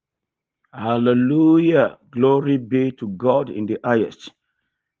Hallelujah. Glory be to God in the highest.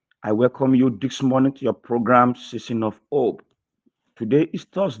 I welcome you this morning to your program, Season of Hope. Today is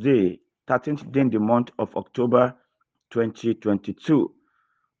Thursday, 13th day in the month of October 2022.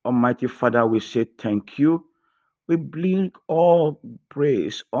 Almighty Father, we say thank you. We bring all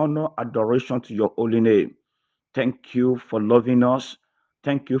praise, honor, adoration to your holy name. Thank you for loving us.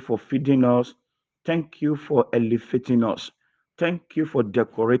 Thank you for feeding us. Thank you for elevating us. Thank you for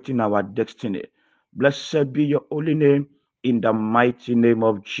decorating our destiny. Blessed be your holy name in the mighty name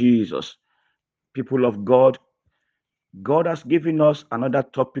of Jesus. People of God, God has given us another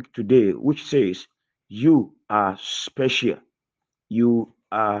topic today which says, You are special. You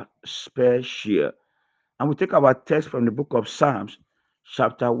are special. And we take our text from the book of Psalms,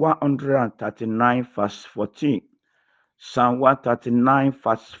 chapter 139, verse 14. Psalm 139,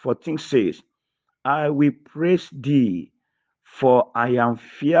 verse 14 says, I will praise thee, for I am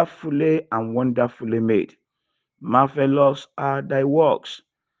fearfully and wonderfully made. Marvelous are thy works,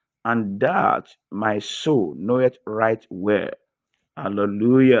 and that my soul knoweth right well.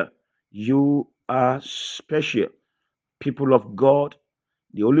 Hallelujah. You are special. People of God,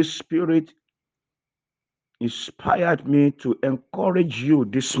 the Holy Spirit inspired me to encourage you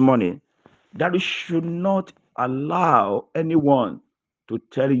this morning that you should not allow anyone to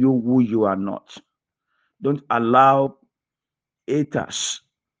tell you who you are not. Don't allow haters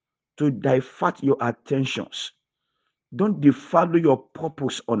to divert your attentions. Don't defile your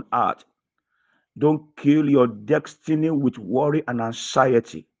purpose on earth. Don't kill your destiny with worry and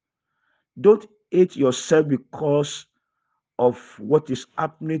anxiety. Don't hate yourself because of what is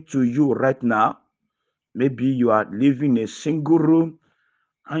happening to you right now. Maybe you are living in a single room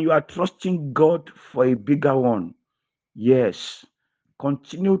and you are trusting God for a bigger one. Yes,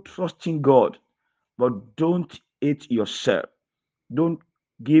 continue trusting God, but don't hate yourself. Don't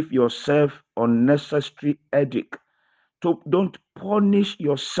give yourself unnecessary headache. Don't punish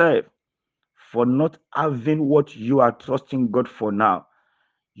yourself for not having what you are trusting God for now.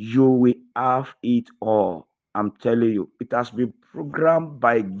 You will have it all. I'm telling you, it has been programmed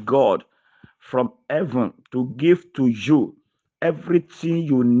by God from heaven to give to you everything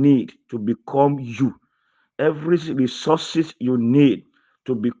you need to become you, every resources you need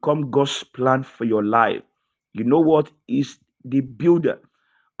to become God's plan for your life. You know what is the builder?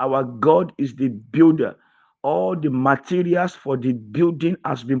 Our God is the builder. All the materials for the building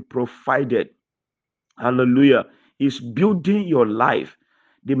has been provided. Hallelujah. He's building your life.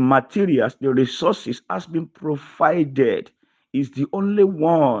 The materials, the resources has been provided. Is the only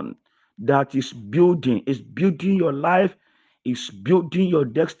one that is building your life, is building your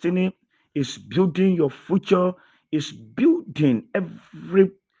destiny, is building your future, is building every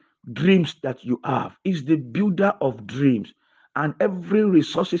dreams that you have. Is the builder of dreams, and every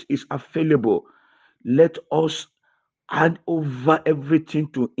resources is available. Let us hand over everything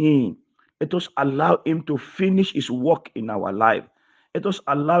to him. Let us allow him to finish his work in our life. Let us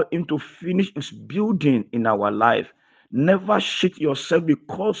allow him to finish his building in our life. Never shit yourself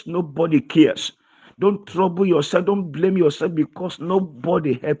because nobody cares. Don't trouble yourself. Don't blame yourself because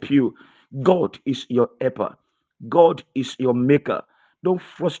nobody help you. God is your helper. God is your maker. Don't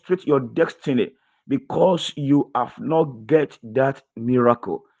frustrate your destiny because you have not get that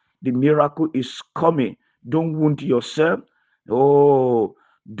miracle. The miracle is coming. Don't wound yourself. Oh,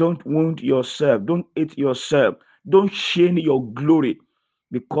 don't wound yourself. Don't hate yourself. Don't shame your glory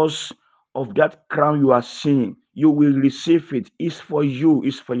because of that crown you are seeing. You will receive it. It's for you.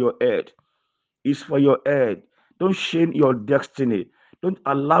 It's for your head. It's for your head. Don't shame your destiny. Don't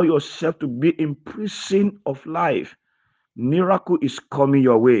allow yourself to be in prison of life. Miracle is coming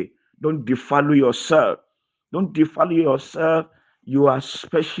your way. Don't defile yourself. Don't defile yourself. You are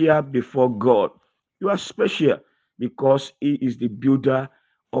special before God. You are special because He is the builder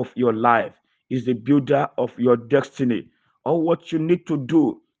of your life. He's the builder of your destiny. All what you need to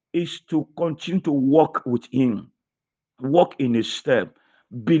do is to continue to walk with Him, walk in His step,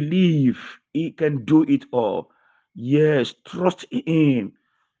 believe He can do it all. Yes, trust Him.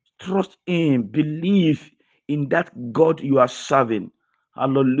 Trust Him. Believe in that God you are serving.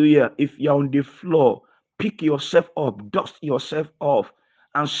 Hallelujah. If you're on the floor, pick yourself up, dust yourself off,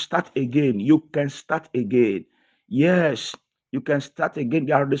 and start again. You can start again. Yes, you can start again.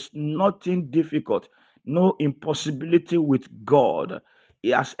 There is nothing difficult, no impossibility with God.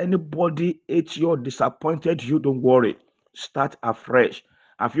 Has anybody hate you or disappointed you? Don't worry. Start afresh.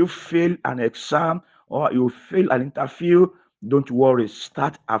 Have you failed an exam or you failed an interview? Don't worry.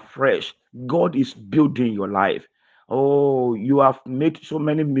 Start afresh. God is building your life. Oh, you have made so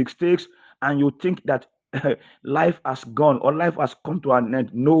many mistakes and you think that life has gone or life has come to an end.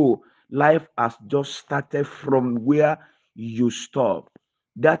 No, Life has just started from where you stop.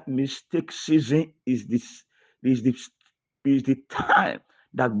 That mistake season is the is the time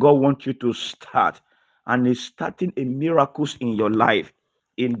that God wants you to start, and is starting a miracles in your life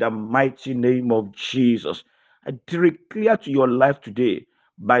in the mighty name of Jesus. I declare to your life today,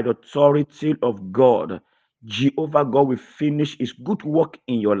 by the authority of God, Jehovah God will finish his good work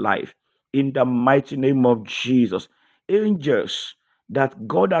in your life in the mighty name of Jesus. Angels that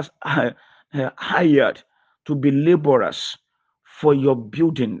God has hired to be laborers for your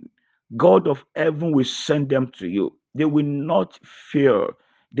building, God of heaven will send them to you. They will not fear,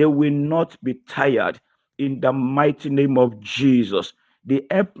 they will not be tired in the mighty name of Jesus. The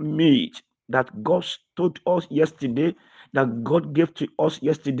helpmeet that God told us yesterday, that God gave to us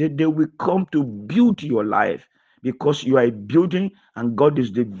yesterday, they will come to build your life because you are a building and God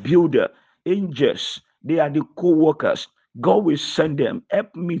is the builder. Angels, they are the co-workers. God will send them.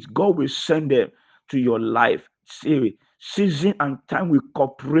 Helpmeet, God will send them to your life. See, season and time will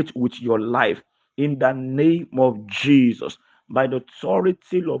cooperate with your life in the name of Jesus. By the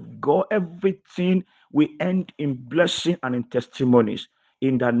authority of God, everything will end in blessing and in testimonies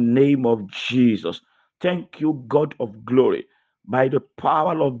in the name of Jesus. Thank you, God of glory. By the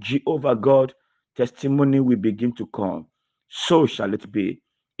power of Jehovah God, testimony will begin to come. So shall it be.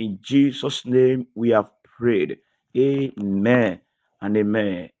 In Jesus' name we have prayed. Amen and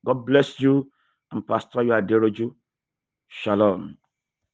amen. God bless you. And Pastor Yaderoju. Shalom.